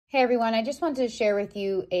Hey everyone, I just wanted to share with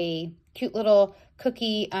you a cute little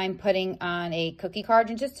cookie I'm putting on a cookie card,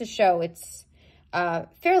 and just to show it's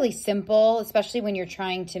fairly simple, especially when you're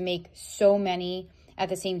trying to make so many at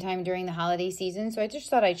the same time during the holiday season. So I just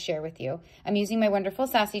thought I'd share with you. I'm using my wonderful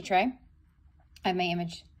Sassy tray. I have my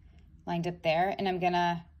image lined up there, and I'm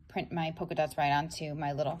gonna print my polka dots right onto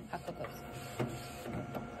my little hot cocos.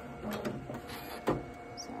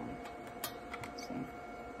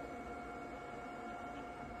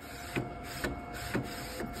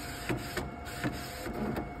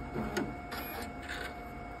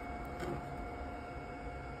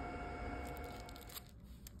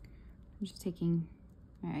 I'm just taking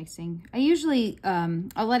my icing. I usually,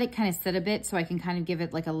 I'll let it kind of sit a bit so I can kind of give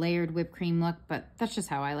it like a layered whipped cream look, but that's just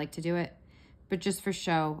how I like to do it. But just for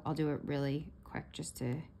show, I'll do it really quick just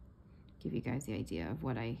to give you guys the idea of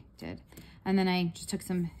what I did. And then I just took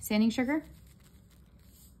some sanding sugar.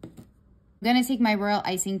 I'm gonna take my Royal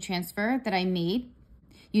Icing Transfer that I made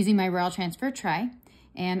using my Royal Transfer tray.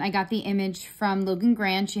 And I got the image from Logan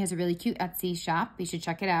Grand. She has a really cute Etsy shop. You should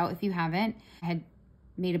check it out if you haven't. I had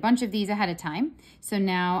made a bunch of these ahead of time. So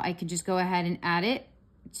now I could just go ahead and add it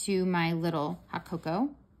to my little hot cocoa,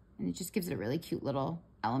 and it just gives it a really cute little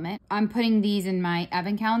element. I'm putting these in my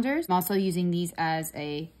advent calendars. I'm also using these as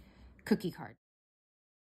a cookie card.